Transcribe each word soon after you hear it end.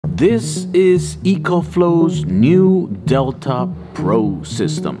This is EcoFlow's new DeltaPro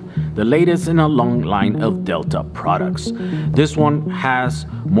system, the latest in a long line of Delta products. This one has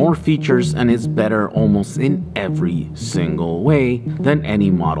more features and is better almost in every single way than any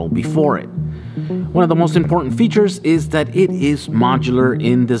model before it. One of the most important features is that it is modular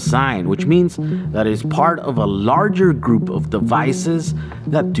in design, which means that it is part of a larger group of devices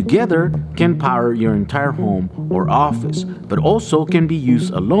that together can power your entire home or office, but also can be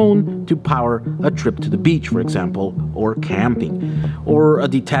used alone to power a trip to the beach, for example, or camping, or a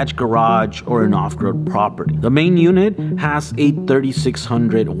detached garage or an off-road property. The main unit has a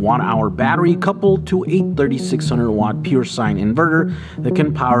 3600 watt-hour battery coupled to a 3600 watt pure sine inverter that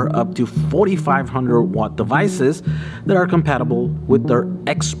can power up to 4500 watt devices that are compatible with their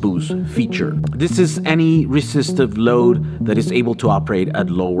X-Boost feature. This is any resistive load that is able to operate at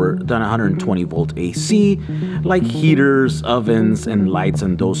lower than 120 volt AC, like heaters, ovens, and lights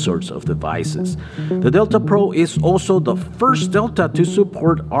and those sorts of devices. The DeltaPro is also the first Delta to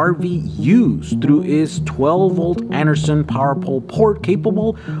support RVUs through its 12 volt Anderson power pole port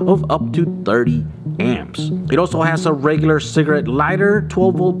capable of up to 30 amps. It also has a regular cigarette lighter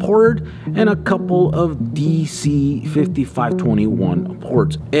 12 volt port and a couple of DC 5521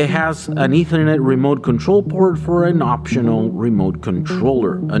 ports. It has an Ethernet remote control port for an optional remote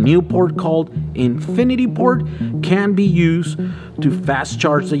controller. A new port called Infinity port can be used to fast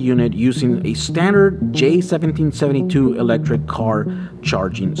charge the unit using a standard J1772 electric car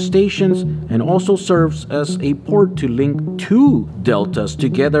charging stations, and also serves as a port to link two Deltas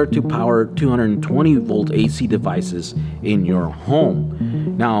together to power 220 volt AC devices in your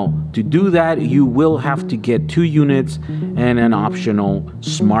home. Now, to do that, you will have to get two units and an optional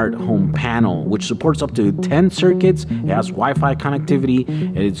smart home panel, which supports up to 10 circuits. It has Wi-Fi connectivity,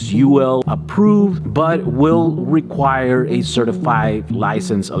 and it's UL approved, but will require a certified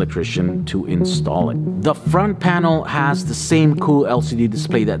licensed electrician to install it. The front panel has the same cool LCD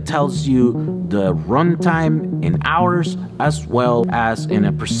display that tells you the runtime in hours as well as in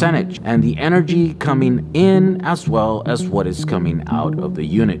a percentage, and the energy coming in as well as what is coming out of the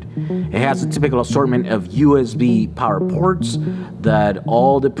unit. It has a typical assortment of USB power ports that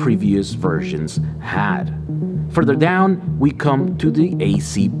all the previous versions had. Further down, we come to the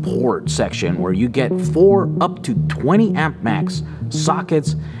AC port section, where you get 4 up to 20 amp max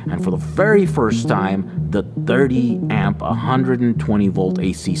sockets, and for the very first time, the 30 amp 120 volt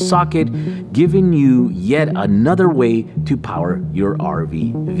AC socket, giving you yet another way to power your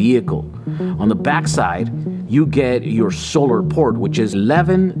RV vehicle. On the back side, you get your solar port, which is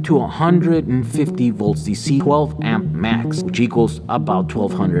 11 to 150 volts DC, 12 amp max, which equals about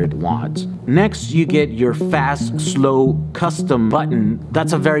 1200 watts. Next, you get your fast, slow, custom button.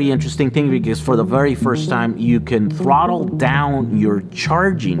 That's a very interesting thing, because for the very first time, you can throttle down your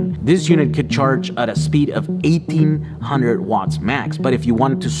charging. This unit could charge at a speed of 1800 watts max, but if you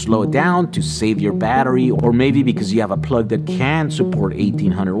wanted to slow it down to save your battery, or maybe because you have a plug that can support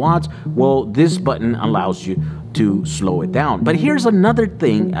 1800 watts, well, this button allows you to slow it down. But here's another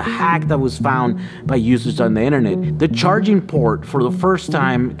thing, a hack that was found by users on the internet. The charging port for the first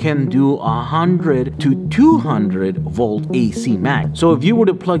time can do 100 to 200 volt AC max. So if you were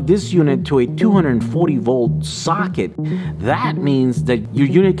to plug this unit to a 240 volt socket, that means that your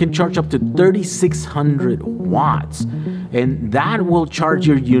unit can charge up to 3600 watts, and that will charge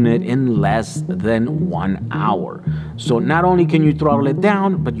your unit in less than 1 hour. So not only can you throttle it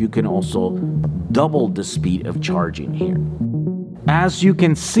down, but you can also double the speed of charging here. As you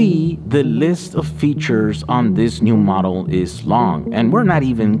can see, the list of features on this new model is long, and we're not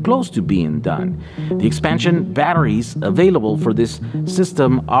even close to being done. The expansion batteries available for this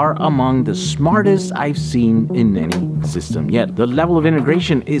system are among the smartest I've seen in any system yet. The level of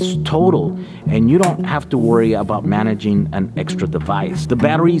integration is total, and you don't have to worry about managing an extra device. The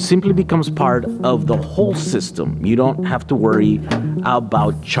battery simply becomes part of the whole system. You don't have to worry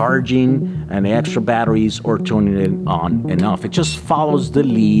about charging and extra batteries or turning it on and off. It just follows the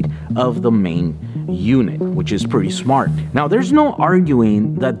lead of the main unit, which is pretty smart. Now, there's no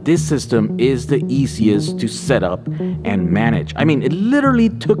arguing that this system is the easiest to set up and manage. I mean, it literally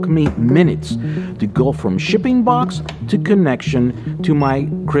took me minutes to go from shipping box to connection to my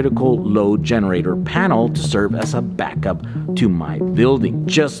critical load generator panel to serve as a backup to my building.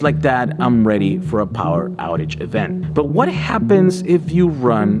 Just like that, I'm ready for a power outage event. But what happens if you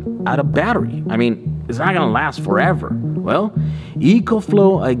run out of battery? I mean, it's not gonna last forever. Well,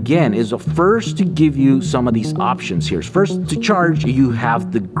 EcoFlow again is the first to give you some of these options here. First, to charge, you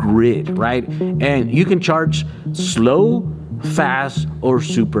have the grid, right? And you can charge slow, fast or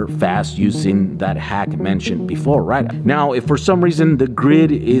super fast using that hack mentioned before, right? Now, if for some reason the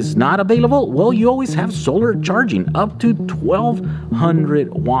grid is not available, well, you always have solar charging up to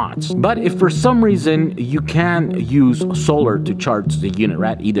 1200 watts. But if for some reason you can't use solar to charge the unit,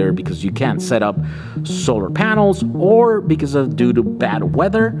 right? Either because you can't set up solar panels or because of due to bad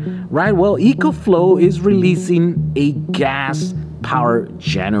weather, right? Well, EcoFlow is releasing a gas power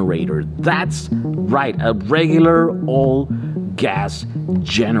generator. That's right, a regular old gas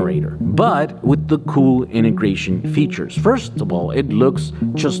generator, but with the cool integration features. First of all, it looks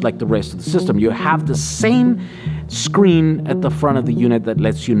just like the rest of the system. You have the same screen at the front of the unit that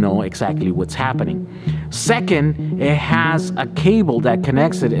lets you know exactly what's happening. Second, it has a cable that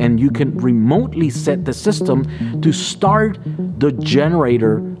connects it, and you can remotely set the system to start the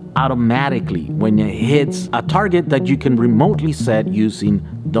generator automatically when it hits a target that you can remotely set using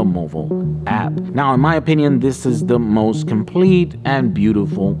the mobile app. Now, in my opinion, this is the most complete and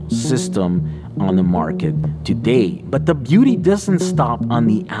beautiful system on the market today. But the beauty doesn't stop on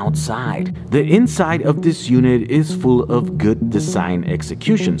the outside. The inside of this unit is full of good design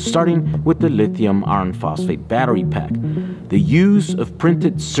execution, starting with the lithium iron phosphate battery pack. The use of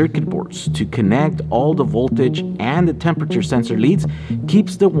printed circuit boards to connect all the voltage and the temperature sensor leads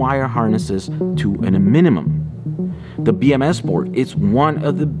keeps the wire harnesses to a minimum. The BMS board is one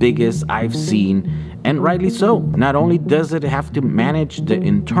of the biggest I've seen, and rightly so. Not only does it have to manage the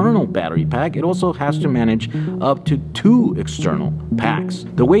internal battery pack, it also has to manage up to 2 external packs.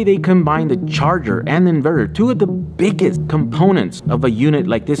 The way they combine the charger and inverter, 2 of the biggest components of a unit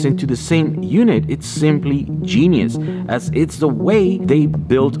like this, into the same unit, it's simply genius, as it's the way they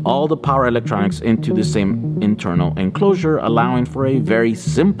built all the power electronics into the same internal enclosure, allowing for a very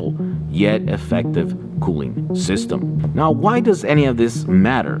simple yet effective cooling system. Now, why does any of this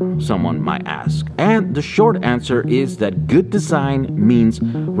matter, someone might ask? And the short answer is that good design means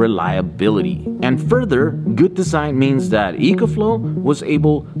reliability. And further, good design means that EcoFlow was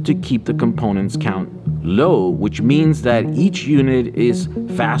able to keep the components count low, which means that each unit is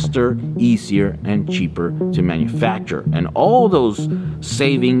faster, easier, and cheaper to manufacture. And all those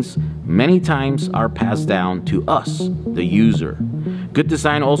savings many times are passed down to us, the user. Good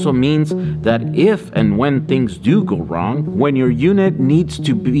design also means that if and when things do go wrong, when your unit needs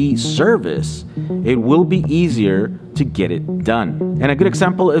to be serviced, it will be easier to get it done. And a good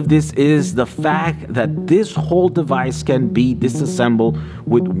example of this is the fact that this whole device can be disassembled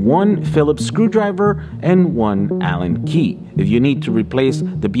with 1 Phillips screwdriver and 1 Allen key. If you need to replace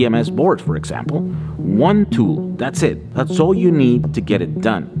the BMS board, for example, 1 tool, that's it. That's all you need to get it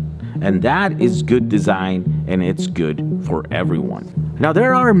done. And that is good design, and it's good for everyone. Now,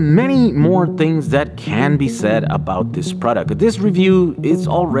 there are many more things that can be said about this product. This review is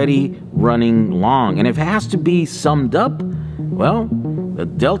already running long, and if it has to be summed up, well, the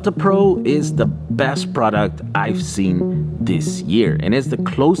DeltaPro is the best product I've seen this year, and it's the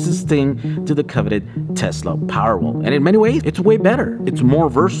closest thing to the coveted Tesla Powerwall. And in many ways, it's way better. It's more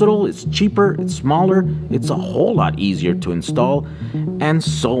versatile, it's cheaper, it's smaller, it's a whole lot easier to install, and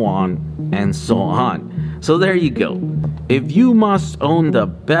so on and so on. So there you go. If you must own the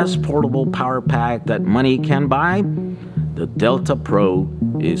best portable power pack that money can buy, the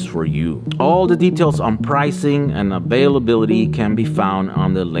DeltaPro is for you. All the details on pricing and availability can be found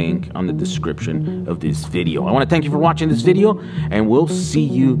on the link on the description of this video. I want to thank you for watching this video, and we'll see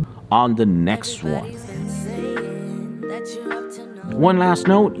you on the next one. One last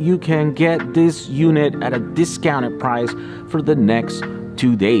note, you can get this unit at a discounted price for the next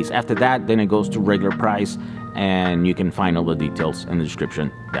 2 days. After that, then it goes to regular price, and you can find all the details in the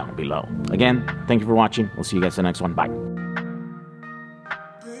description down below. Again, thank you for watching. We'll see you guys in the next one. Bye.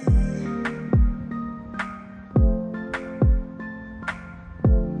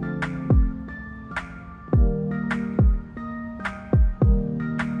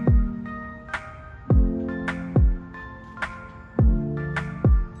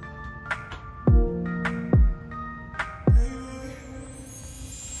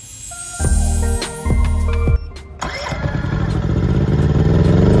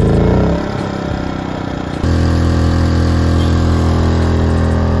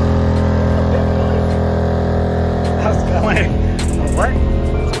 What?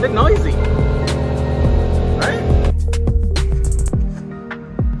 It's a bit noisy, right?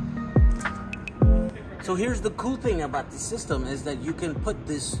 So here's the cool thing about this system is that you can put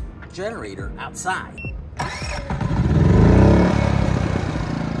this generator outside.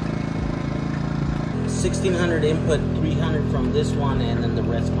 1600 input, 300 from this one, and then the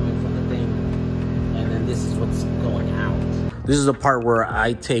rest coming from the thing. And then this is what's going out. This is the part where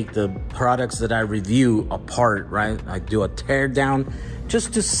I take the products that I review apart, right? I do a tear down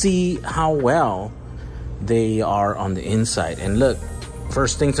just to see how well they are on the inside. And look,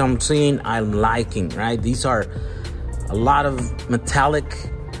 first things I'm seeing, I'm liking, right? These are a lot of metallic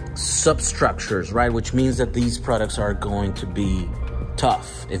substructures, right? Which means that these products are going to be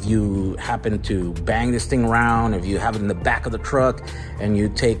tough. If you happen to bang this thing around, if you have it in the back of the truck and you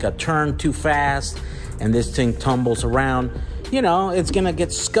take a turn too fast and this thing tumbles around, you know, it's gonna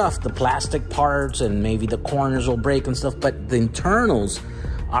get scuffed, the plastic parts, and maybe the corners will break and stuff, but the internals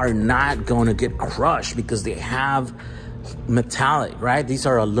are not gonna get crushed because they have metallic, right? These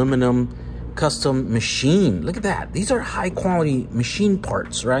are aluminum custom machine. Look at that. These are high quality machine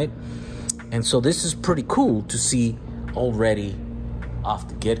parts, right? And so this is pretty cool to see already off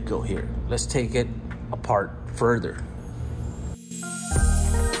the get-go here. Let's take it apart further.